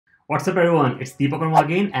What's up everyone, it's Deepak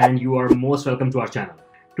again and you are most welcome to our channel.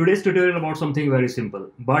 Today's tutorial about something very simple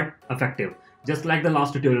but effective, just like the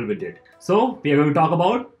last tutorial we did. So we are going to talk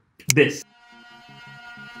about this.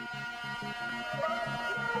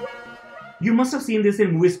 You must have seen this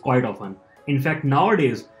in movies quite often. In fact,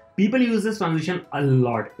 nowadays, people use this transition a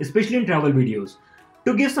lot, especially in travel videos,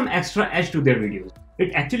 to give some extra edge to their videos.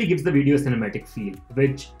 It actually gives the video a cinematic feel,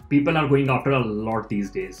 which people are going after a lot these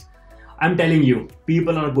days. I'm telling you,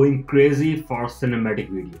 people are going crazy for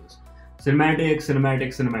cinematic videos.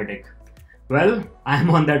 Cinematic. Well,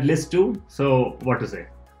 I'm on that list too, so what to say?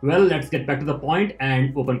 Well, let's get back to the point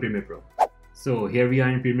and open Premiere Pro. So here we are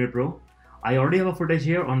in Premiere Pro. I already have a footage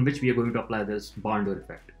here on which we are going to apply this barn door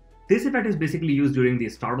effect. This effect is basically used during the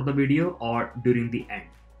start of the video or during the end.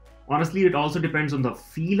 Honestly, it also depends on the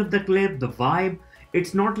feel of the clip, the vibe.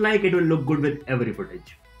 It's not like it will look good with every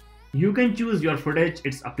footage. You can choose your footage,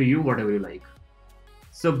 it's up to you, whatever you like.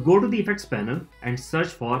 So go to the effects panel and search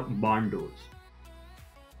for barn doors.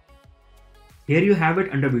 Here you have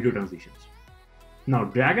it under video transitions. Now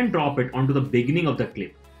drag and drop it onto the beginning of the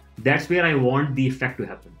clip. That's where I want the effect to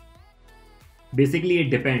happen. Basically it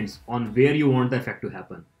depends on where you want the effect to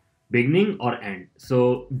happen, beginning or end,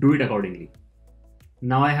 so do it accordingly.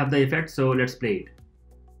 Now I have the effect, so let's play it.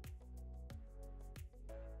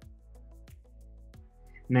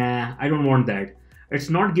 Nah, I don't want that. It's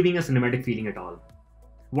not giving a cinematic feeling at all.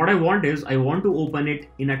 What I want is, I want to open it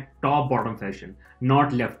in a top-bottom fashion,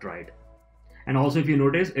 not left-right. And also if you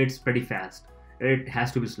notice, it's pretty fast. It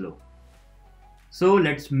has to be slow. So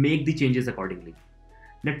let's make the changes accordingly.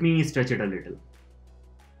 Let me stretch it a little.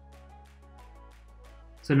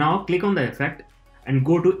 So now click on the effect and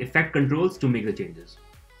go to Effect Controls to make the changes.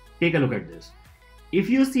 Take a look at this. If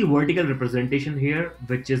you see vertical representation here,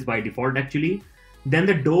 which is by default actually, then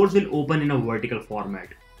the doors will open in a vertical format,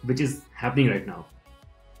 which is happening right now.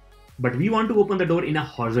 But we want to open the door in a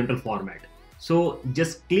horizontal format. So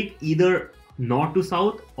just click either north to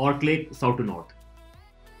south or click south to north.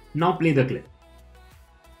 Now play the clip.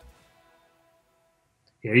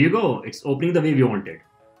 Here you go, it's opening the way we wanted.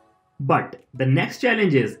 But the next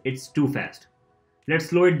challenge is it's too fast. Let's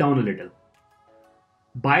slow it down a little.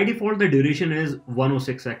 By default, the duration is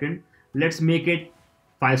 106 seconds. Let's make it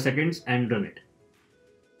 5 seconds and run it.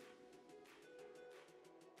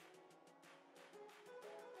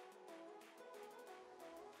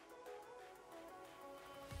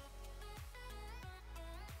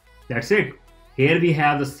 That's it. Here we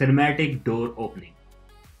have the cinematic door opening.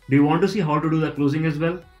 Do you want to see how to do the closing as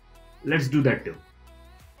well? Let's do that too.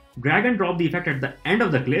 Drag and drop the effect at the end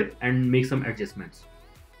of the clip and make some adjustments.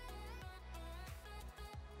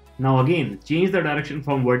 Now again, change the direction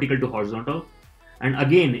from vertical to horizontal and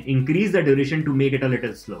again increase the duration to make it a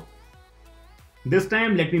little slow. This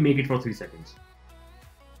time let me make it for 3 seconds.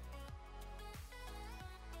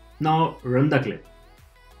 Now run the clip.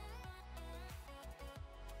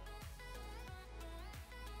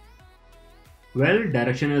 Well,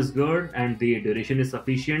 direction is good and the duration is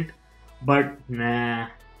sufficient, but nah,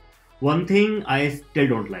 one thing I still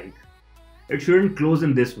don't like. It shouldn't close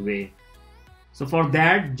in this way. So for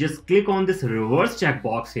that, just click on this reverse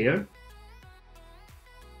checkbox here.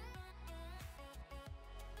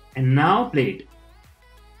 And now play it.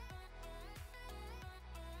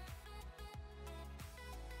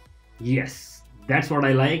 Yes, that's what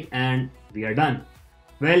I like and we are done.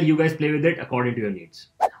 Well, you guys play with it according to your needs.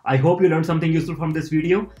 I hope you learned something useful from this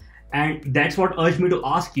video and that's what urged me to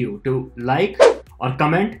ask you to like or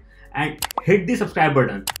comment and hit the subscribe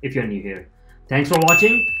button if you're new here. Thanks for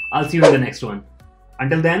watching. I'll see you in the next one.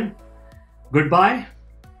 Until then, goodbye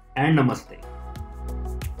and namaste.